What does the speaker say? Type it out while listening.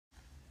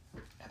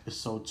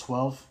Episode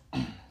 12,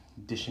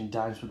 Dishing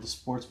Dimes with the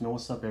Sportsman.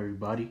 What's up,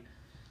 everybody?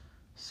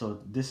 So,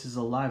 this is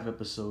a live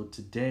episode.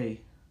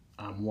 Today,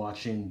 I'm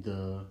watching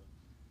the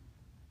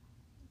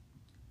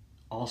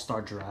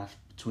All-Star draft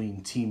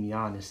between Team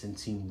Giannis and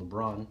Team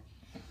LeBron.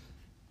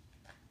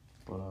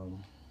 But,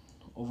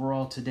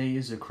 overall, today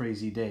is a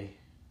crazy day.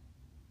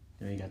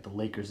 You got the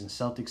Lakers and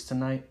Celtics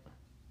tonight.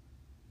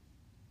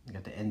 You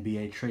got the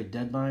NBA trade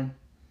deadline.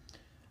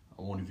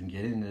 I won't even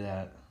get into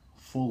that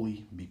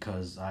fully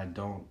because I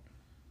don't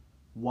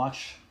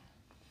watch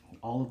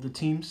all of the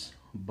teams,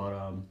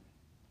 but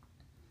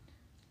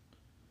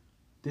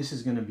this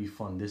is gonna be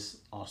fun. This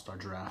All-Star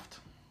draft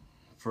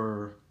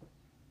for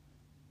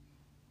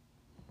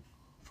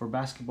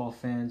basketball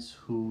fans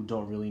who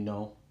don't really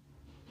know.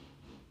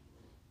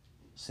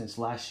 Since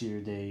last year,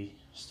 they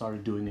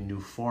started doing a new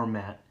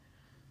format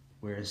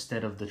where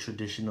instead of the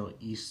traditional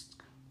East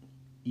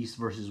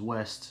versus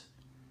West,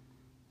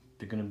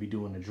 they're gonna be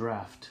doing a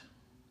draft.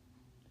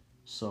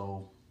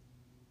 So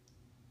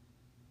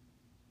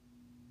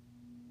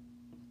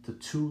the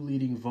two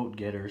leading vote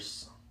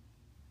getters,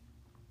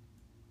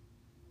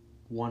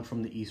 one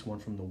from the East, one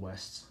from the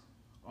West,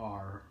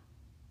 are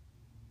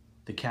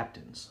the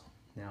captains.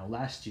 Now,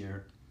 last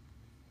year,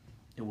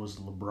 it was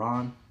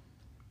LeBron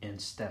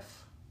and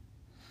Steph.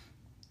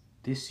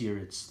 This year,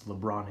 it's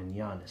LeBron and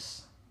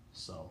Giannis.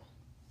 So,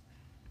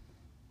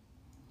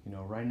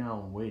 right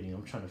now I'm waiting.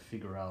 I'm trying to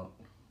figure out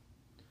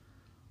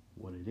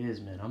what it is,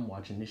 man. I'm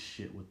watching this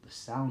shit with the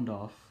sound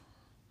off.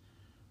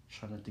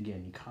 Trying not to get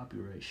any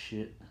copyright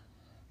shit.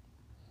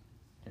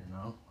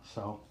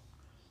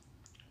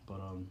 But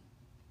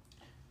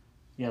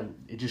yeah,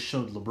 it just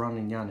showed LeBron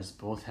and Giannis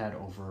both had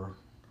over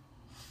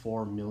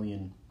 4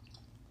 million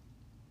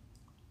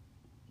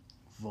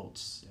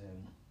votes,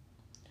 and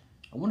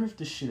I wonder if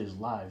this shit is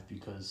live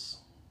because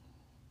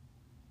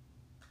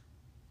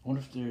I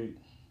wonder if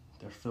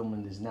they're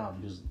filming this now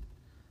because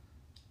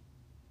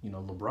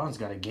LeBron's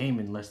got a game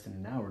in less than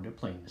an hour. They're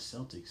playing the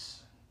Celtics.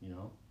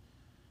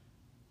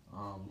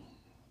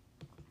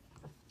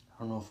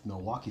 I don't know if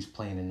Milwaukee's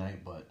playing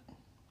tonight, but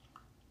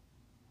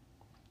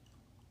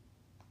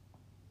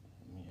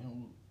I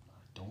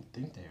don't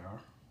think they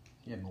are.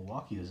 Yeah,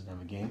 Milwaukee doesn't have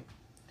a game.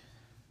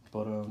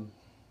 But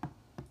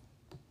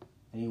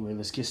anyway,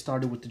 let's get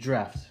started with the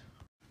draft.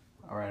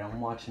 All right,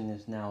 I'm watching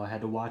this now. I had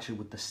to watch it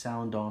with the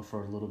sound on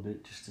for a little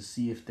bit just to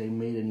see if they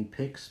made any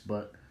picks,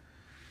 but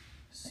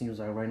it seems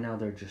like right now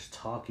they're just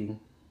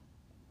talking.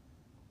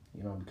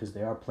 Because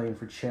they are playing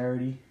for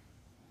charity.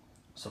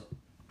 So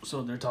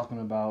they're talking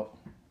about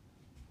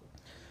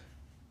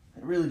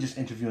really just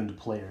interviewing the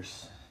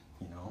players,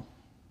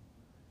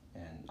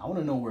 And I want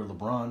to know where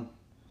LeBron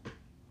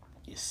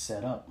is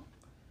set up.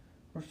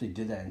 Or if they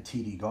did that in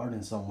TD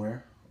Garden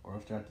somewhere. Or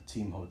if they're at the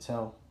team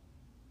hotel.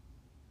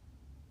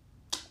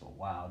 But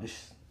wow,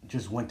 this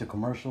just went to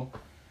commercial.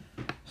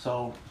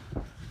 So,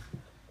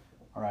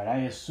 alright,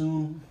 I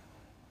assume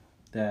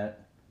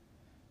that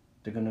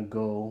they're going to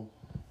go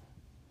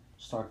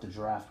start the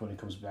draft when it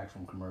comes back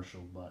from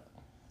commercial. But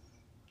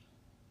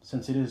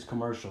since it is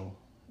commercial,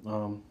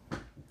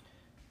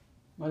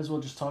 might as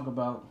well just talk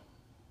about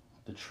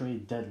the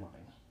trade deadline.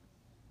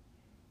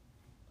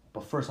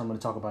 But first, I'm going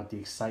to talk about the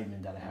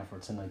excitement that I have for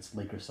tonight's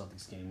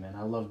Lakers-Celtics game, man.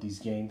 I love these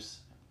games.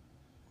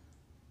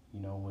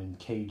 When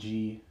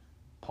KG,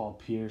 Paul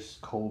Pierce,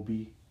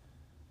 Kobe,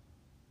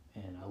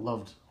 and I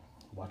loved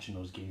watching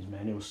those games,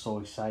 man. It was so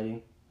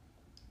exciting.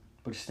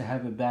 But just to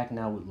have it back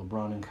now with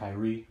LeBron and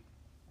Kyrie,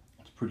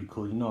 it's pretty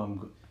cool.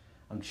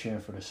 I'm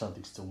cheering for the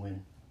Celtics to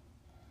win.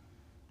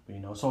 But,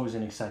 it's always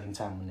an exciting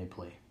time when they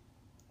play.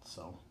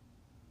 So,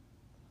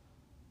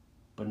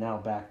 but now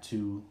back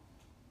to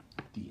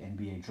the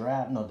NBA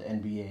draft. No, the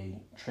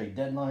NBA trade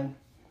deadline.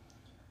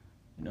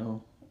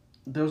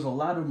 There was a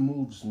lot of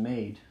moves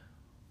made,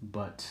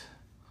 but,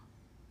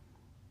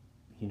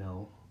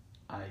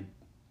 I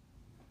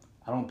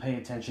don't pay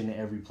attention to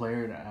every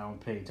player. I don't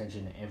pay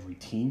attention to every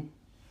team.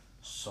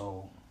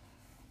 So,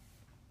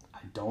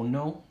 I don't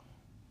know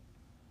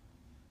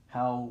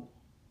how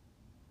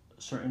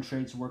certain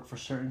trades work for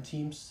certain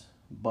teams,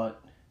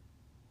 but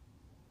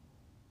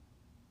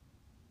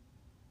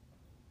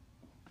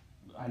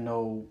I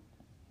know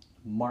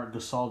Marc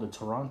Gasol to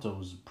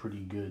Toronto is a pretty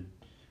good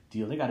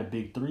deal. They got a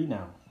big three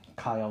now.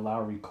 Kyle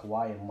Lowry,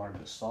 Kawhi, and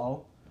Marc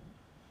Gasol.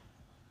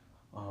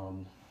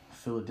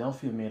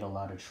 Philadelphia made a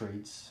lot of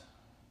trades.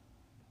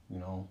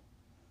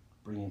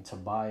 Bringing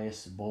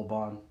Tobias,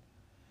 Boban,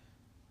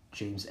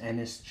 James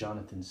Ennis,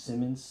 Jonathan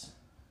Simmons.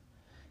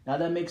 Now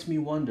that makes me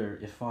wonder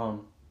if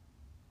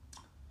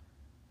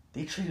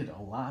they traded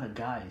a lot of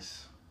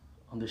guys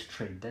on this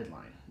trade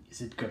deadline.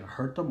 Is it going to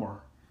hurt them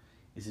or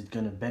is it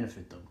going to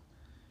benefit them?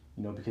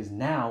 Because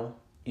now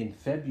in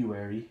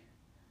February,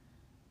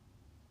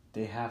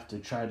 they have to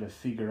try to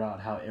figure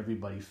out how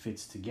everybody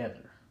fits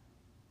together.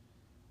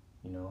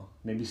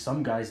 Maybe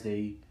some guys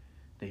they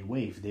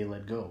waive, they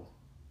let go.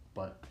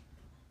 But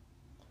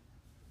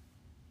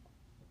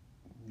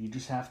you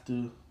just have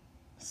to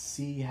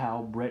see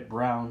how Brett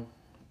Brown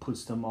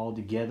puts them all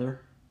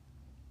together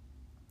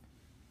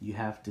you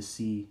have to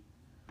see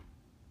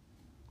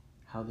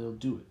how they'll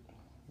do it.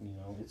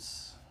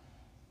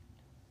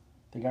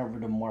 They got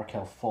rid of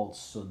Markelle Fultz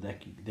so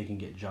that they can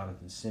get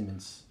Jonathan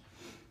Simmons,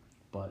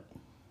 but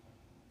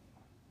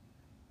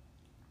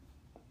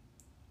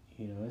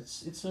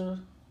it's a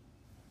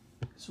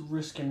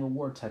risk and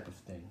reward type of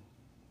thing.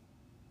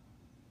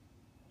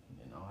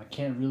 I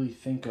can't really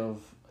think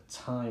of a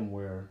time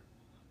where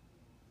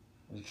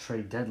the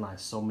trade deadline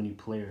so many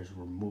players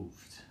were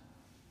moved.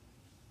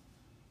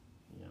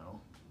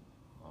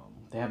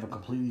 They have a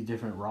completely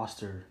different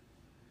roster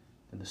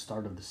than the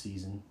start of the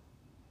season.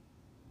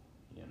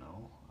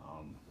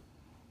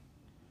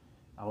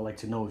 I would like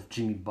to know if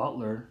Jimmy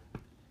Butler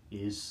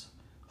is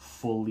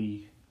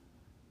fully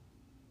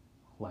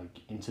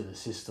into the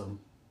system.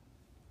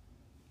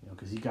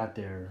 Because he got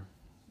there,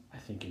 I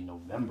think, in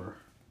November.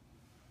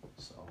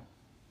 So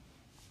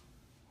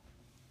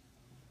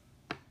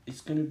it's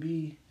gonna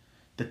be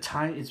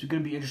It's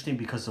gonna be interesting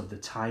because of the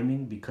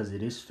timing. Because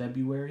it is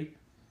February.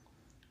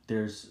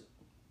 There's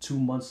 2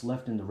 months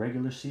left in the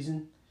regular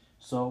season,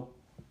 so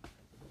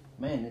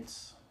man,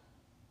 it's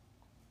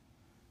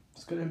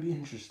gonna be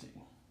interesting.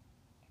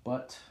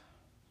 But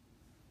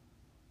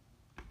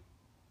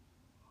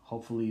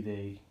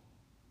hopefully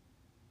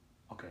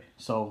okay,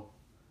 so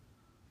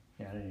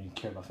yeah, I didn't even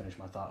care about finish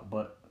my thought,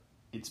 but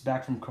it's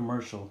back from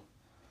commercial,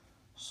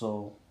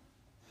 so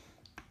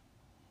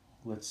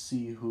let's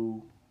see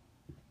who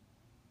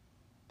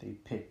they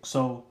pick.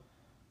 So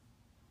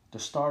the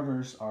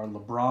starters are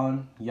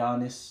LeBron,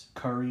 Giannis,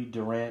 Curry,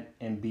 Durant,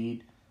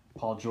 Embiid,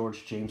 Paul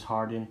George, James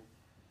Harden,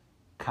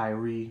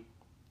 Kyrie,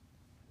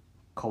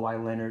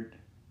 Kawhi Leonard,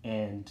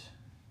 and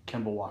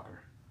Kemba Walker.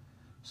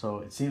 So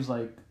it seems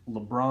like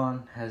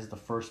LeBron has the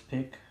first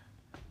pick.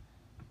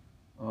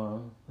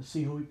 Let's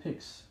see who he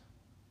picks.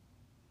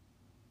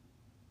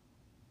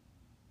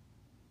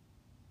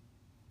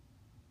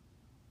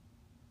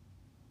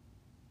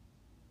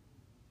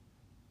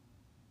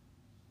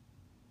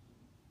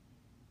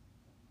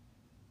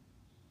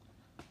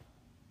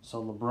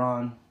 So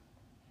LeBron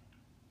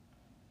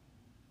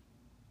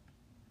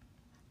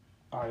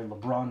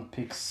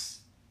picks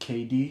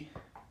KD.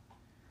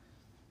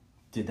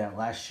 Did that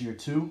last year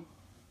too.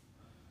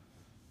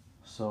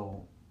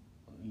 So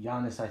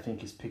Giannis, I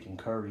think, is picking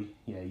Curry.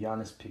 Yeah,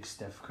 Giannis picked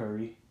Steph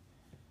Curry.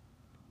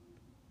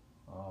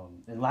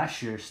 And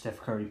last year, Steph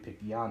Curry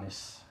picked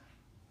Giannis.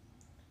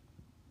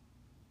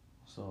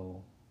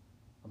 So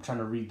I'm trying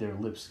to read their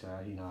lips,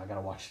 guy. I gotta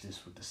watch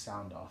this with the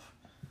sound off.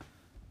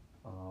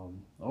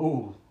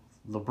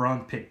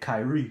 LeBron picked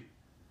Kyrie.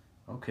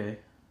 Okay.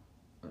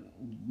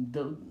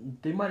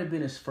 They might have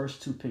been his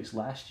first 2 picks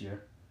last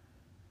year.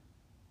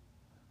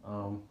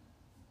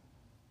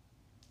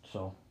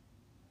 So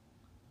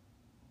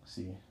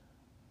see,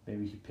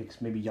 maybe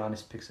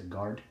Giannis picks a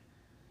guard.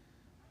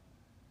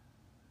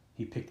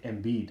 He picked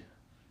Embiid.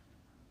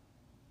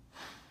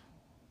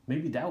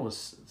 Maybe that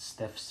was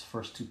Steph's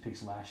first 2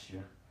 picks last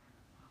year.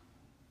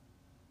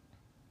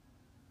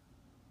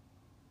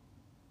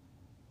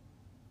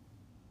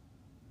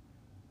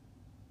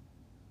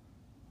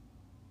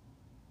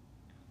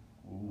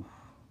 Ooh,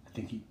 I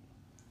think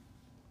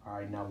all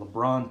right, now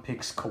LeBron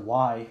picks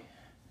Kawhi.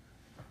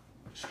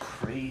 It's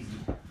crazy.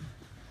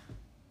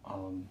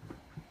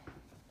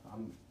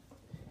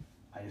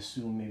 I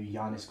assume maybe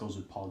Giannis goes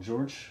with Paul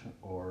George,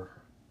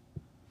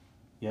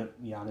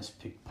 Giannis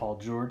picked Paul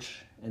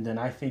George, and then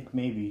I think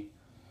maybe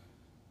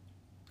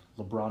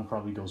LeBron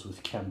probably goes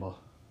with Kemba.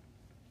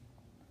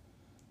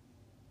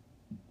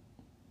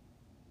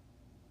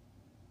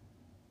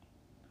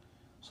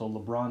 So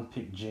LeBron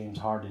picked James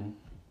Harden.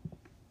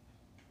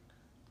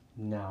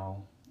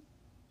 Now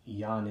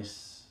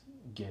Giannis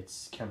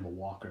gets Kemba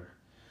Walker.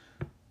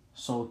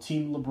 So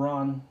Team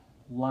LeBron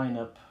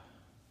lineup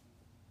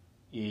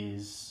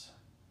is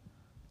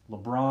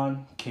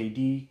LeBron,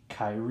 KD,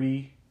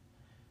 Kyrie,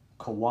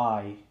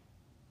 Kawhi,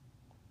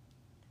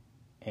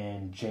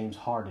 and James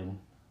Harden.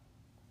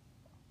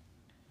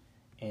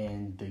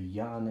 And the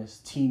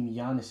Team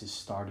Giannis'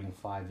 starting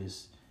 5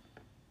 is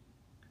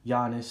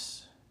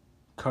Giannis,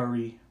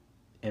 Curry,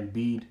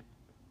 Embiid,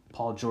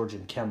 Paul George,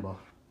 and Kemba.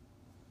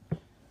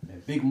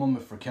 Man, big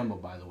moment for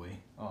Kemba, by the way.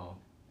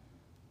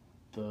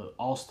 The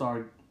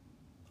All-Star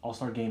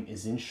game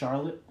is in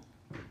Charlotte.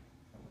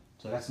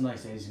 So that's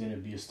nice that he's going to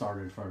be a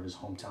starter in front of his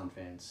hometown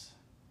fans.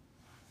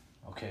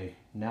 Okay,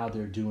 now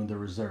they're doing the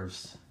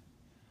reserves.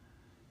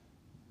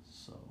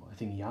 So I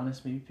think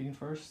Giannis may be picking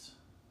first.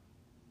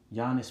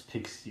 Giannis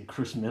picks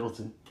Chris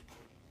Middleton.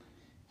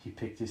 He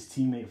picked his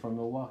teammate from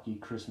Milwaukee,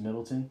 Chris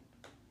Middleton.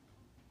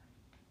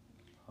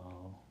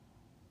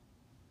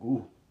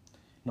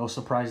 No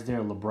surprise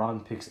there.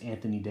 LeBron picks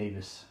Anthony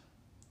Davis.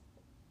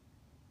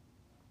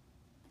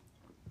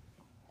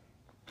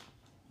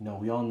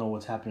 We all know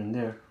what's happening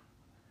there.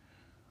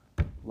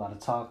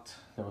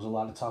 There was a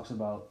lot of talks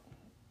about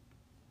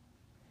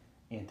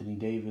Anthony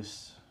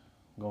Davis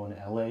going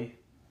to LA.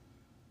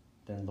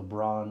 Then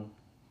LeBron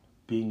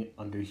being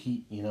under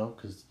heat,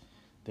 because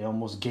they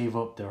almost gave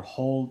up their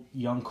whole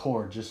young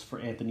core just for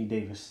Anthony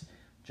Davis,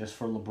 just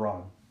for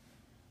LeBron.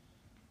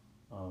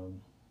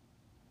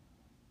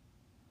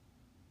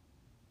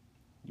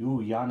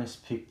 Giannis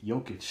picked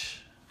Jokic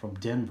from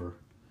Denver.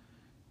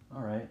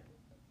 All right.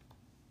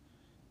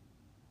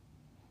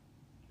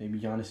 Maybe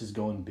Giannis is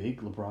going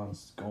big.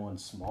 LeBron's going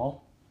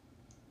small.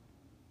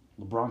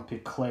 LeBron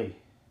picked Clay.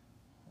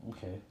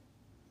 Okay.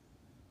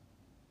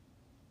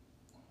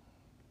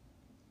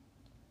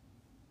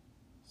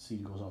 Let's see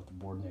who goes off the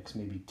board next.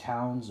 Maybe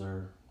Towns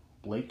or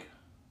Blake.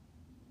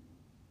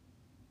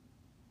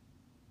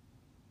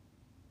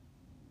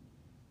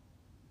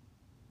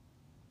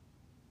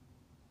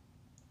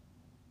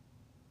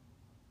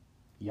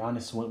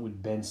 Giannis went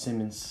with Ben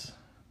Simmons.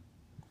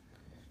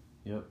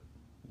 Yep.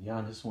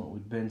 Giannis went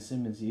with Ben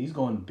Simmons. He's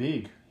going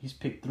big. He's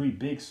picked 3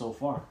 bigs so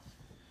far,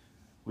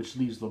 which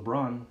leaves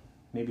LeBron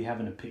maybe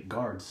having to pick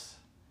guards.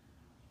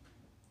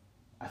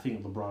 I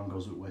think LeBron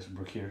goes with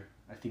Westbrook here.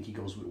 I think he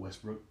goes with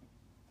Westbrook.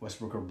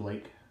 Westbrook or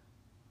Blake.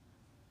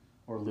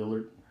 Or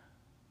Lillard.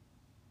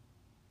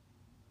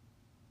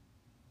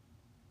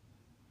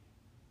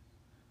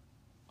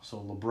 So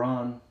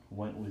LeBron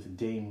went with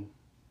Damian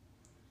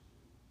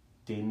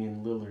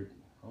Lillard.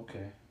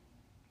 Okay.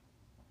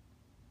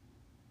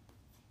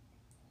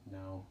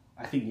 Now,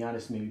 I think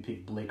Giannis maybe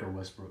picked Blake or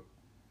Westbrook.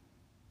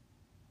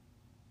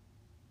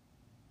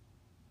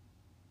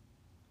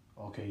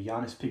 Okay,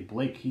 Giannis picked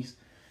Blake. He's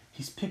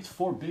picked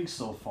 4 bigs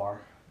so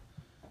far.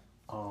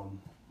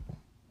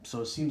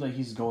 So it seems like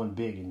he's going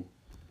big, and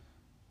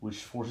which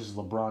forces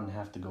LeBron to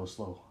have to go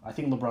slow. I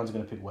think LeBron's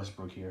going to pick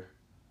Westbrook here.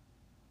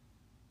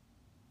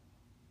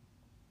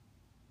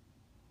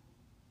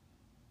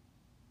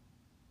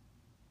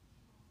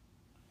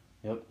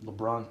 Yep,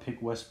 LeBron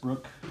picked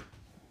Westbrook.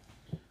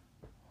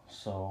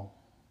 So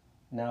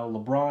now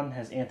LeBron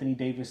has Anthony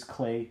Davis,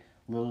 Clay,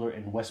 Lillard,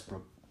 and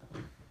Westbrook.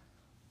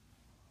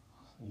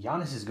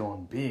 Giannis is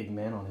going big,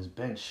 man, on his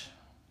bench.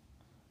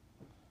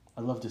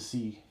 I'd love to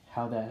see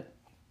how that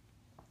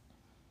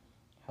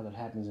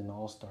happens in the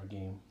All-Star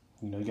game.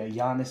 You know, you got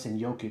Giannis and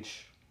Jokic.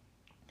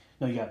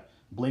 No, you got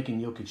Blake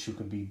and Jokic who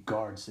can be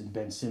guards, and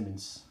Ben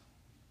Simmons.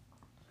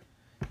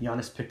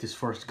 Giannis picked his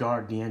first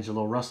guard,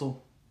 D'Angelo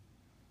Russell.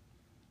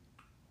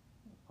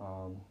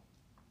 I'm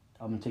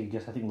going to take a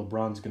guess. I think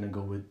LeBron's going to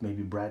go with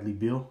maybe Bradley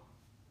Beal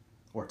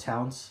or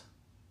Towns.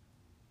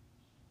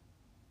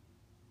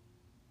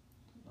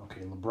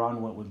 Okay, LeBron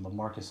went with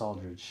LaMarcus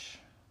Aldridge.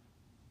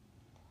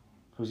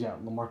 Who's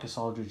got LaMarcus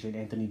Aldridge and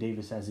Anthony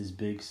Davis as his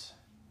bigs.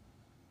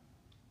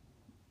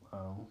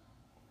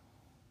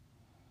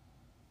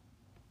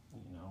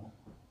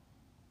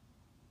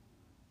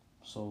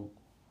 So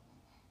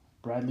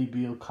Bradley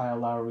Beal, Kyle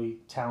Lowry,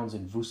 Towns,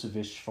 and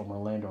Vucevic from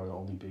Orlando are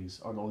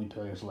the only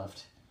players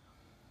left.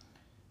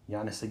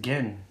 Giannis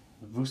again,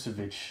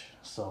 Vucevic.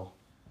 So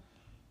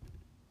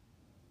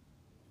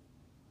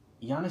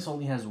Giannis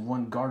only has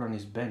 1 guard on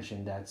his bench,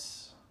 and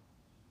that's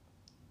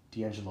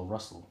D'Angelo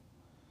Russell.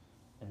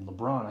 And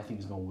LeBron, I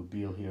think, is going with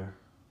Beal here.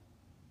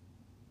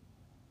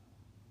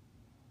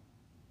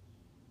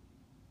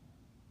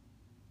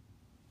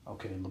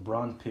 Okay,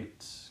 LeBron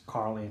picked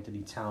Karl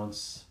Anthony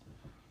Towns.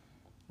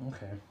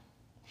 Okay,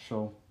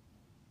 so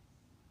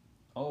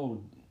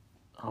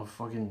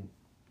fucking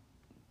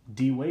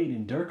D Wade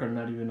and Dirk are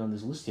not even on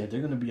this list yet. They're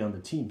gonna be on the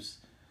teams.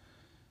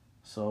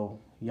 So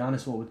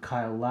Giannis went with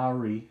Kyle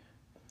Lowry.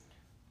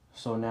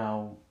 So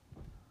now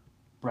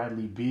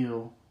Bradley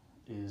Beal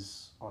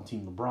is on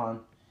Team LeBron.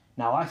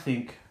 Now I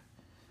think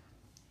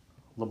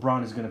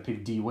LeBron is gonna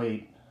pick D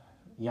Wade.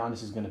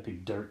 Giannis is gonna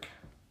pick Dirk.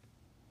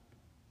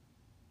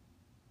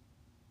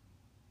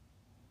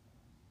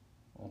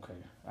 Okay,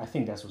 I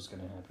think that's what's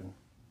going to happen.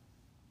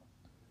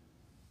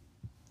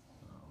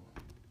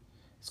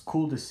 It's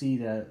cool to see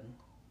that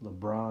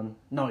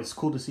it's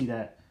cool to see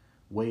that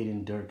Wade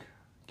and Dirk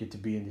get to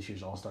be in this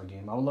year's All-Star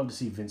game. I would love to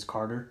see Vince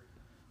Carter,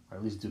 or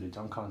at least do the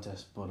dunk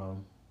contest, but,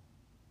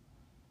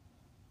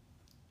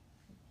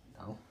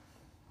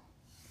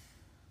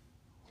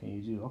 can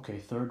you do? Okay,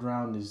 3rd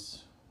round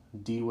is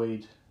D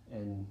Wade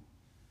and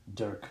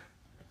Dirk.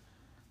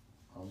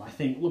 I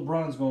think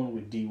LeBron's going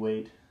with D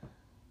Wade.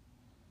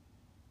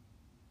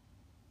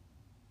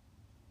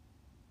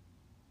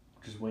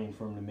 Just waiting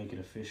for him to make it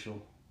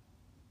official.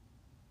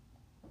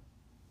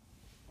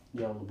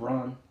 Yeah,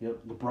 LeBron.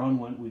 Yep, LeBron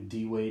went with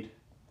D Wade.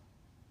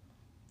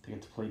 They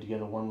get to play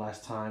together one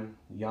last time.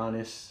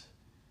 Giannis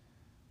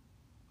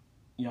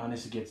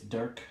gets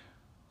Dirk.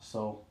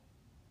 So,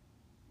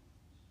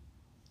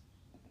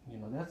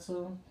 that's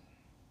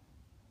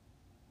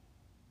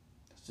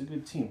a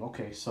good team.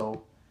 Okay,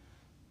 so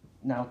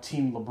now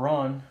Team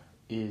LeBron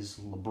is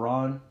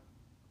LeBron,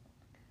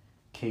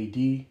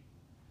 KD,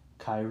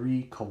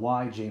 Kyrie,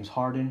 Kawhi, James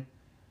Harden,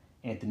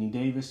 Anthony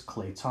Davis,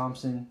 Klay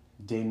Thompson,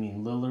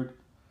 Damian Lillard,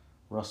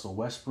 Russell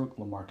Westbrook,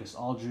 LaMarcus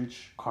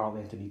Aldridge, Karl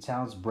Anthony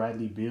Towns,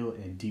 Bradley Beal,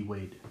 and D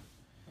Wade.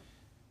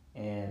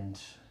 And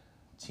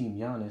Team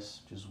Giannis,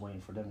 just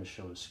waiting for them to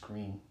show the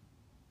screen.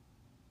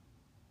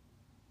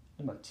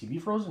 Is my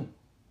TV frozen?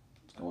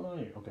 What's going on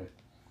here? Okay.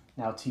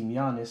 Now Team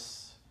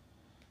Giannis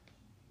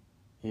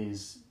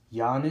is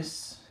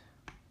Giannis,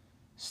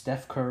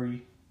 Steph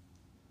Curry,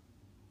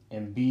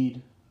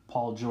 Embiid,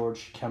 Paul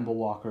George, Kemba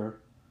Walker,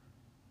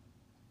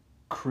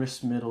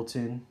 Chris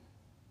Middleton,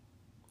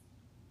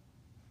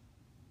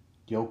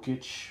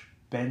 Jokic,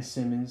 Ben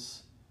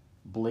Simmons,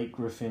 Blake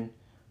Griffin,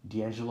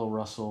 D'Angelo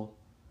Russell,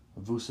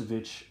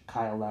 Vucevic,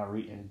 Kyle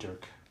Lowry, and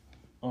Dirk.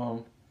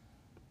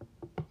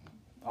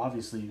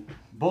 Obviously,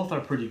 both are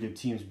pretty good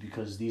teams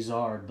because these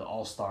are the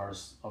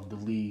all-stars of the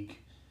league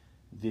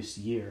this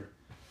year.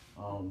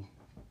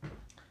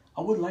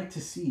 I would like to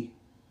see.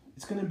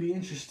 It's going to be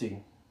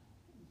interesting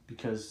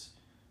because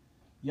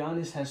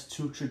Giannis has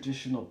two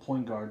traditional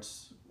point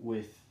guards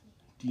with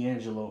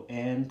D'Angelo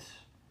and...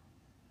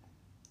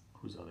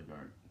 Who's the other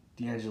guard?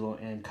 D'Angelo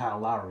and Kyle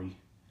Lowry.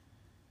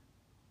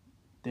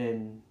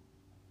 Then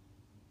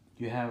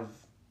you have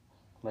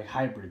like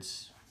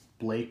hybrids.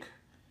 Blake,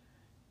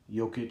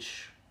 Jokic,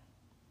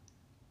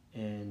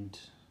 and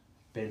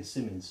Ben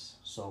Simmons.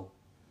 So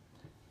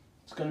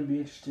it's going to be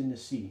interesting to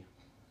see.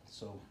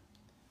 So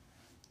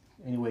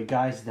anyway,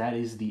 guys, that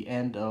is the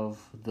end of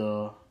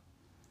the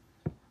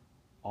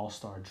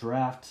All-Star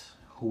Draft.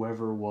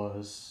 Whoever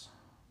was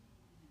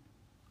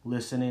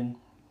listening,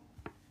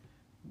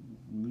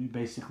 we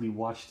basically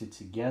watched it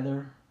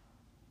together.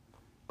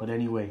 But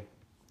anyway,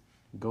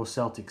 go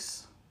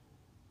Celtics.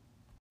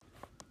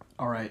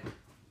 All right,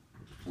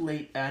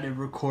 late added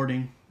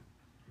recording.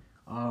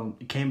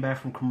 It came back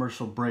from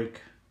commercial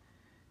break,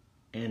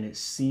 and it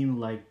seemed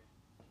like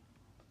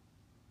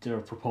they're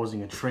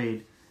proposing a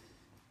trade.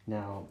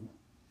 Now,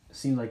 it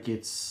seems like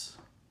it's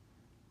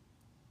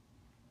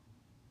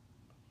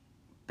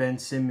Ben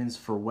Simmons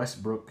for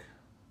Westbrook.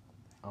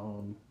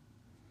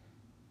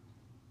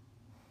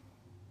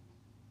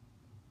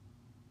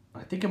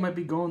 I think it might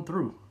be going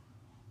through.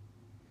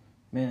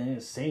 Man, they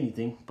didn't say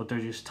anything, but they're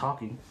just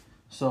talking.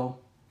 So,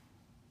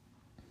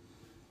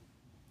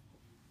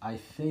 I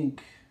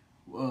think,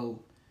 well,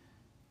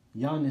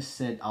 Giannis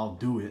said, I'll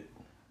do it,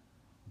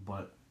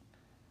 but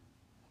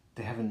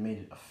they haven't made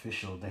it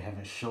official. They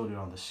haven't showed it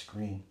on the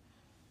screen.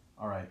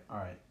 All right.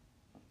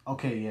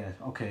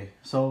 Okay.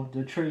 So,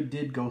 the trade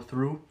did go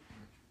through.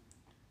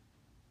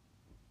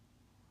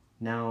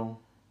 Now,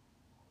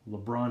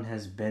 LeBron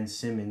has Ben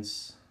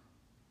Simmons,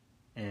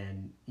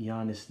 and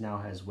Giannis now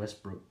has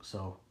Westbrook.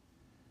 So,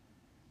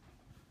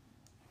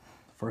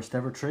 first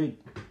ever trade.